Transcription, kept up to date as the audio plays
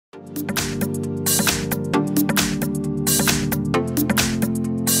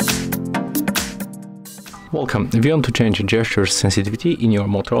Welcome. If you want to change gesture sensitivity in your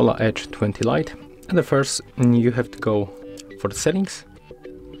Motorola Edge 20 Lite, and first you have to go for the settings.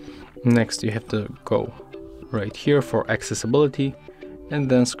 Next you have to go right here for accessibility, and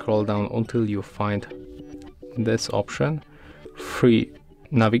then scroll down until you find this option, free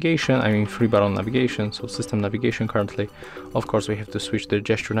navigation, free button navigation, so system navigation currently. Of course we have to switch the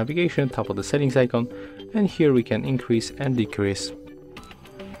gesture navigation, top of the settings icon, and here we can increase and decrease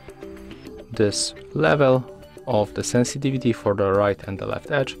this level of the sensitivity for the right and the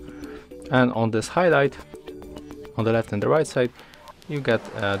left edge. And on this highlight on the left and the right side, you get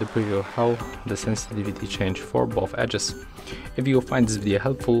the preview of how the sensitivity changed for both edges. If you find this video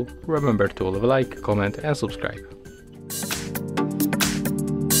helpful, remember to leave a like, comment and subscribe.